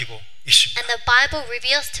밝히고 있습니다. And the Bible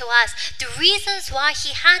reveals to us the reasons why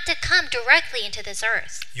He had to come directly into this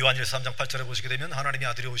earth. 요한일서 3장 8절에 보시게 되면 하나님의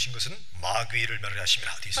아들이 오신 것은 마귀의 일을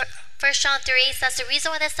멸하심이라 되어 있습니다. 1 John 3 says the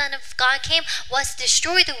reason why the Son of God came was to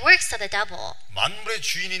destroy the works of the devil. 만물의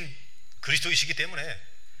주인인 그리스도이시기 때문에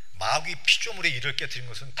마귀 피조물의 일을 깨뜨린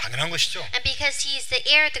것은 당연한 것이죠. And because he is the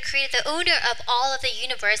heir, the creator, the owner of all of the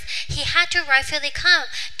universe, he had to rightfully come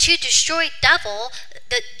to destroy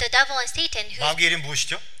the devil and Satan. 마귀의 일이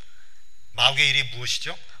무엇이죠? 마귀의 일이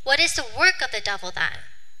무엇이죠? What is the work of the devil then?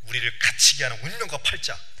 우리를 갇히게 하는 운명과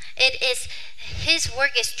팔자. It is his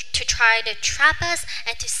work is to try to trap us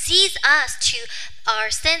and to seize us to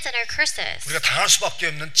our sins and our curses. 우리가 당할 수밖에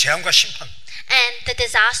없는 재앙과 심판. And the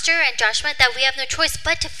disaster and judgment that we have no choice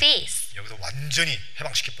but to face. 여기서 완전히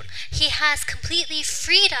해방시켜버립니다. He has completely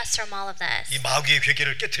freed us from all of this. 이 마귀의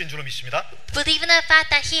괴계를 깨트린 줄로 믿습니다. Believe in the fact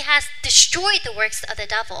that he has destroyed the works of the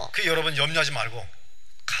devil. 그 여러분 염려하지 말고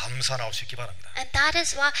감사 나올 수 있기 바랍니다. And that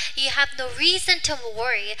is why you have no reason to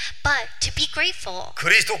worry, but to be grateful.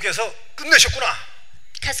 그리스도께서 끝내셨구나.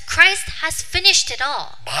 Because Christ has finished it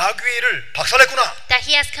all. 마귀의 일을 박살냈구나. That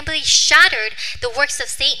he has completely shattered the works of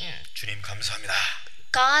Satan. 주님 감사합니다.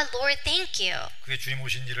 God, Lord, thank you. 그게 주님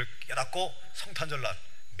오신 일을 깨닫고 성탄절 날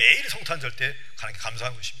매일 성탄절 때 하나님께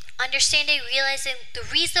감사한 것입니다. Understanding, realizing the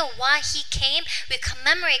reason why he came, we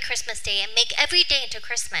commemorate Christmas Day and make every day into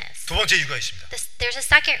Christmas. 두 번째 이유가 있습니다. There's a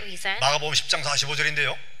second reason. 마가복음 10장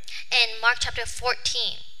 45절인데요. In Mark chapter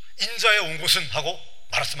 14. 인자에 온 곳은 하고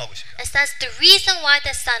말씀하고 있습니다. It says the reason why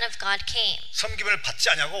the Son of God came. 섬김을 받지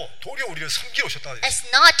아니하고 도리어 우리를 섬기러 오셨다. It's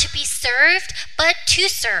not to be served, but to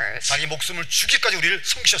serve. 자기 목숨을 주기까지 우리를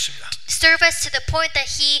섬기셨습니다. Serve us to the point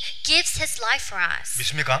that he gives his life for us.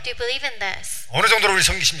 믿습니까? Do you believe in this? 어느 정도로 우리를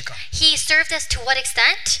섬기십니까? He served us to what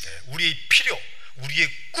extent? 우리의 필요,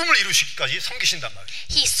 우리의 꿈을 이루시기까지 섬기신단 말이에요.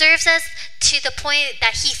 He serves us to the point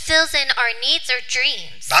that he fills in our needs or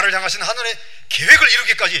dreams. 나를 향하신 하늘의 계획을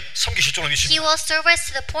이루기까지 섬기실 줄로 He 믿습니다. will serve us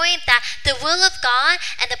to the point that the will of God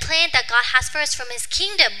and the plan that God has for us from his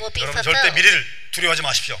kingdom will be 여러분 절대 fulfilled. 미래를 두려워하지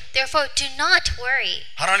마십시오. Therefore, do not worry.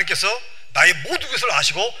 하나님께서 나의 모든 것을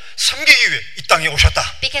아시고 섬기기 위해 이 땅에 오셨다.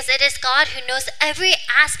 Because it is God who knows every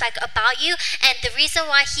aspect about you, and the reason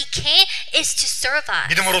why he came is to serve us.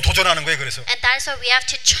 믿음으로 도전하는 거예요. 그래서 And that is why we have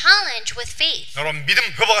to challenge with faith. 여러분 믿음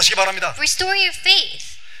회복하시기 바랍니다. Restore your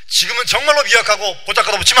faith. 지금은 정말로 미약하고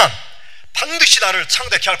보잘것 없지만 반드시 나를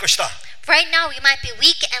창대케 할 것이다. Right now we might be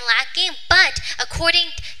weak and lacking, but according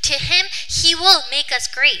to him, he will make us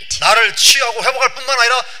great. 나를 치유하고 회복할 뿐만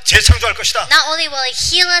아니라 재창조할 것이다. Not only will he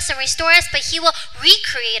heal us and restore us, but he will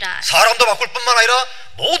recreate us. 사람도 바꿀 뿐만 아니라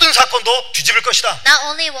모든 사건도 뒤집을 것이다. Not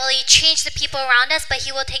only will he change the people around us, but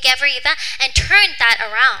he will take every event and turn that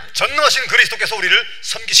around. 전능하신 그리스도께서 우리를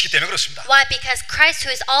섬기시기 때문에 그렇습니다. Why? Because Christ,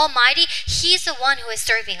 who is almighty, he's the one who is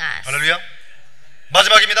serving us. 할렐루야.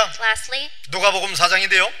 마지막입니다. Lastly, 누가복음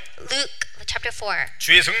 4장인데요. Luke chapter 4.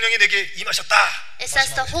 주의 성령이 내게 임하셨다. It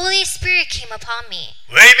says the Holy Spirit came upon me.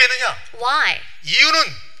 왜 임했느냐? Why?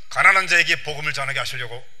 이유는 가난한 자에게 복음을 전하게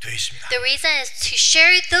하시려고 되어 있습니다. The reason is to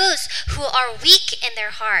share those who are weak in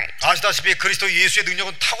their heart. 아시다시피 그리스도 예수의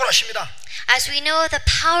능력은 탁월하십니다. As we know, the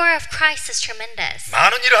power of Christ is tremendous.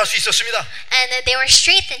 많은 일을 할 수 있었습니다. And they were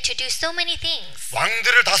strengthened to do so many things.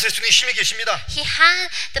 왕들을 다스릴 수 있는 힘이 계십니다. He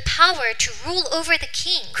had the power to rule over the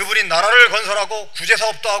king. 그분이 나라를 건설하고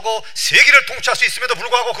구제사업도 하고 세계를 통치할 수 있음에도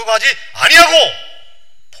불구하고 그거 하지 아니하고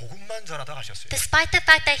복음만 전하다 가셨어요. Despite the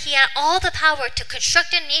fact that he had all the power to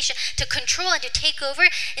construct a nation, to control and to take over,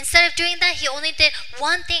 instead of doing that, he only did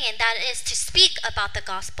one thing, and that is to speak about the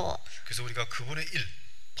gospel. 그래서 우리가 그분의 일,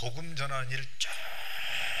 복음 전하는 일을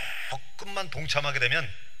조금만 동참하게 되면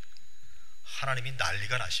하나님이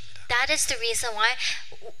난리가 나십니다. That is the reason why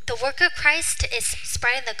the work of Christ is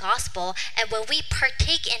spreading the gospel, and when we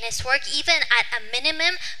partake in his work, even at a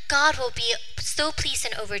minimum, God will be so pleased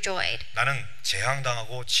and overjoyed. 나는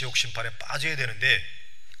재앙당하고 지옥 심판에 빠져야 되는데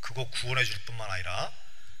그거 구원해 줄 뿐만 아니라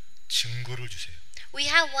증거를 주세요. We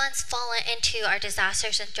have once fallen into our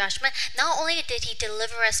disasters and judgment. Not only did he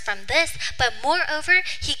deliver us from this, but moreover,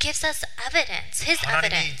 he gives us evidence, his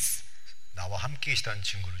evidence. 나와 함께 계시다는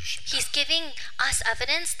증거를 주십니다. He's giving us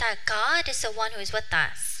evidence that God is the one who is with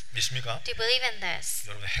us. 믿습니까? Do you believe in this?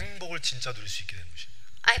 여러분 행복을 진짜 누릴 수 있게 되는 것입니다.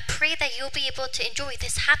 I pray that you'll be able to enjoy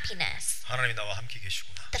this happiness. 하나님이 나와 함께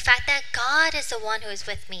계시구나. The fact that God is the one who is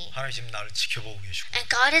with me. 하나님 지금 나를 지켜보고 계시고 And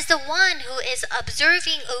God is the one who is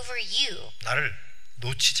observing over you. 나를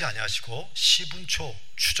놓치지 아니하시고 시분초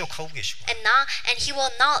추적하고 계시고 And he will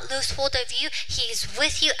not lose hold of you. He is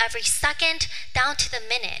with you every second down to the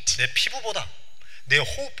minute. 내 피부보다 내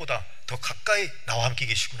호흡보다 더 가까이 나와 함께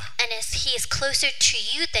계시구나. And as he is closer to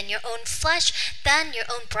you than your own flesh, than your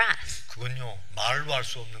own breath. 그건요 말로 할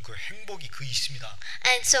수 없는 그 행복이 그 있습니다.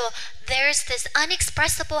 And so there's this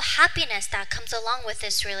unexpressible happiness that comes along with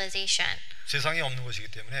this realization. 세상에 없는 것이기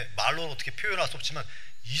때문에 말로 어떻게 표현할 수 없지만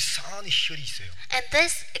이상한 혈이 있어요. And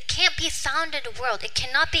this it can't be found in the world. It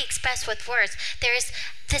cannot be expressed with words. There is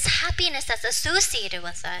this happiness that's associated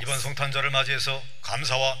with 이번 us. 성탄절을 맞이해서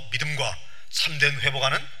감사와 믿음과 참된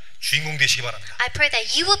회복하는 주인공 되시기 바랍니다. I pray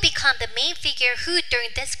that you will become the main figure who,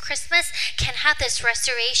 during this Christmas, can have this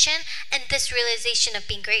restoration and this realization of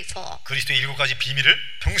being grateful. 그리스도의 7가지 비밀을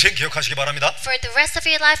평생 기억하시기 바랍니다. For the rest of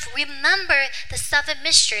your life, remember the 7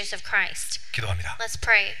 mysteries of Christ. 기도합니다. Let's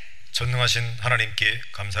pray. 전능하신 하나님께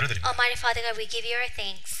감사를 드립니다. Almighty Father God, we give you our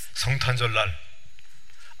thanks. 성탄절날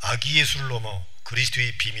아기 예수를 넘어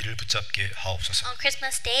그리스도의 비밀을 붙잡게 하옵소서. On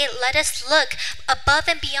Christmas Day, let us look above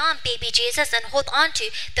and beyond baby Jesus and hold on to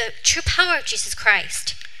the true power of Jesus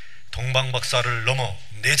Christ. 동방박사를 넘어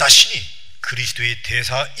내 자신이 그리스도의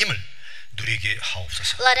대사임을 누리게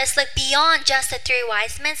하옵소서. Let us look beyond just the 3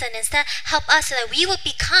 wise men and instead help us so that we will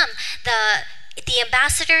become the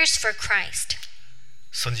ambassadors for Christ.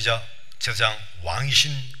 선지자, 제사장,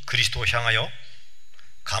 왕이신 그리스도 향하여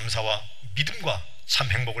감사와 믿음과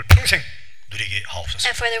참 행복을 평생 누리게 하옵소서.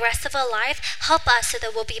 And for the rest of our life, help us so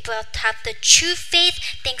that we'll be able to have the true faith,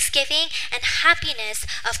 thanksgiving, and happiness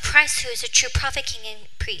of Christ who is a true prophet, king,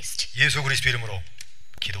 and priest. 예수 그리스도 이름으로 In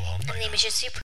the 기도하옵나이다. name of Jesus, we pray.